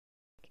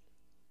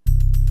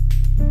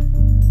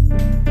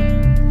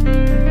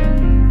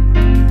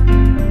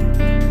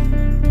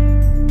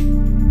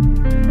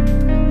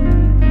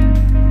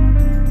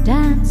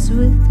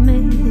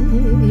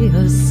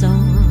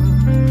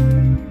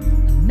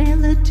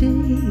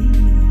empty.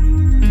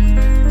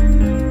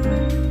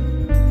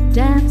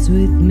 Dance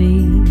with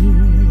me,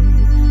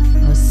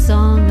 a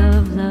song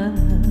of love.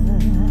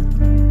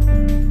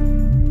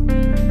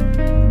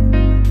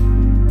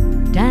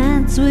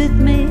 Dance with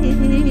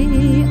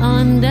me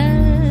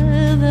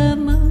under the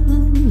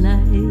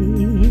moonlight.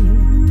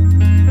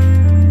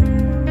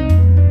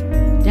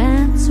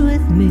 Dance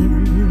with me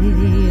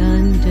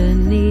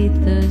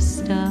underneath the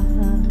stars.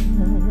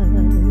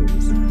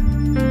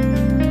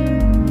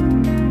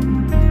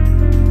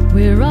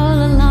 We're all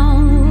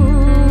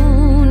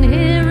alone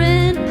here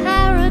in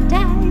paradise,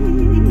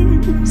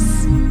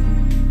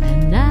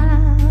 and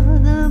now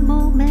the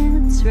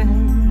moment's right.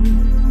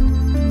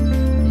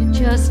 They're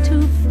just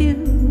too few.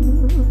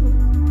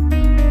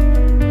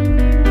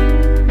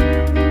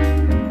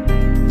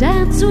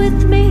 Dance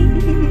with me,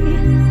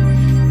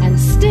 and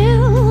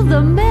still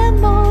the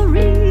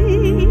memory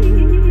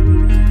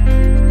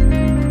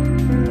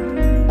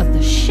of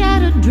the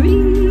shattered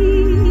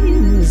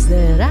dreams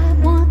that I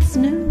once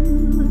knew.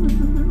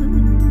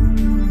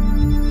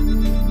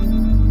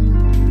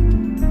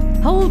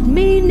 Hold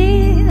me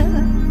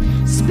near,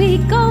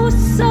 speak oh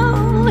so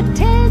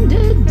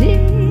tender,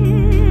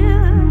 dear.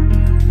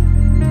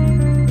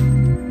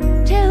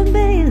 Tell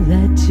me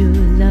that your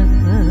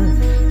love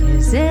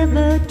is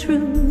ever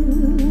true.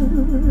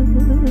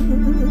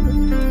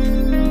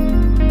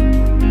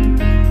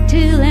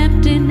 Till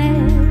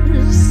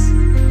emptiness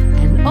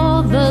and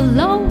all the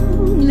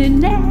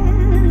loneliness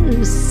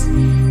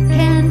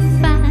can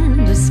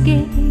find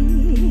escape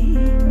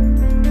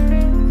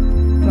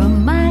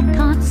from my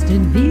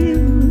constant view.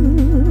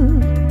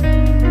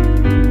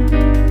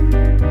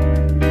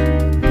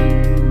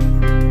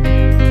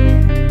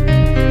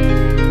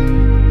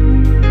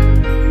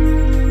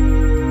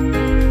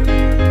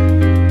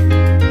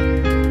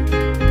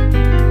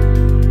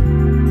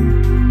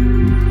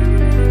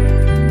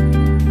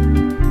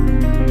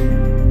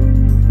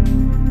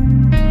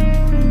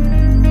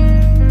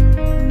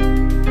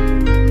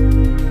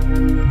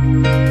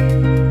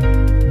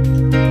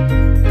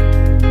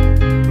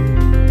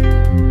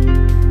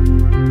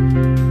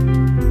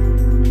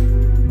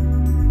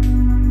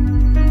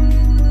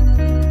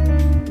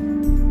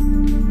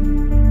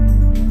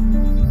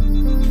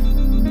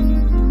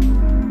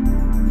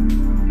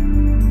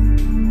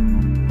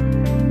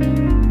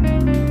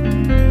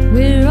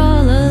 We're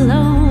all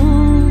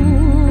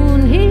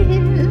alone here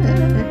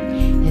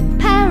in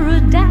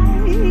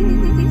paradise,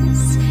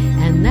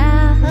 and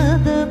now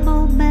the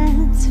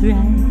moment's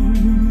right.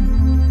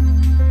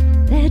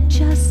 They're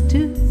just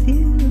too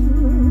few.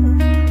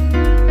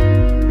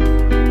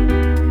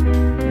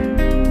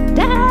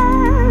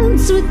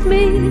 Dance with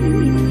me,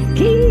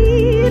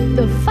 keep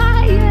the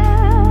fire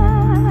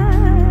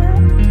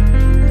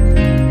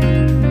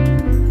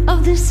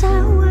of this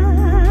hour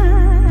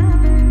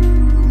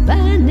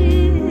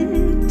burning.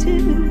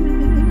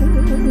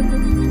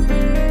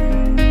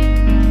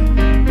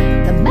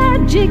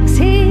 Magic's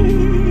here,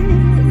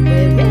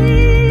 we're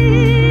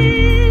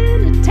in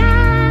a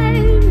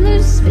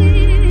timeless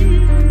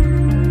sphere.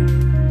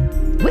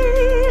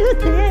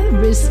 With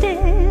every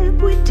step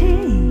we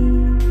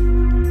take,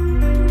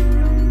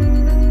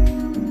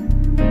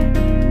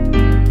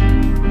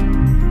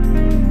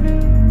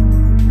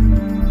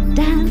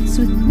 dance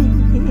with me,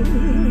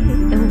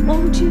 and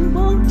won't you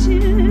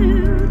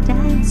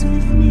dance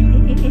with me?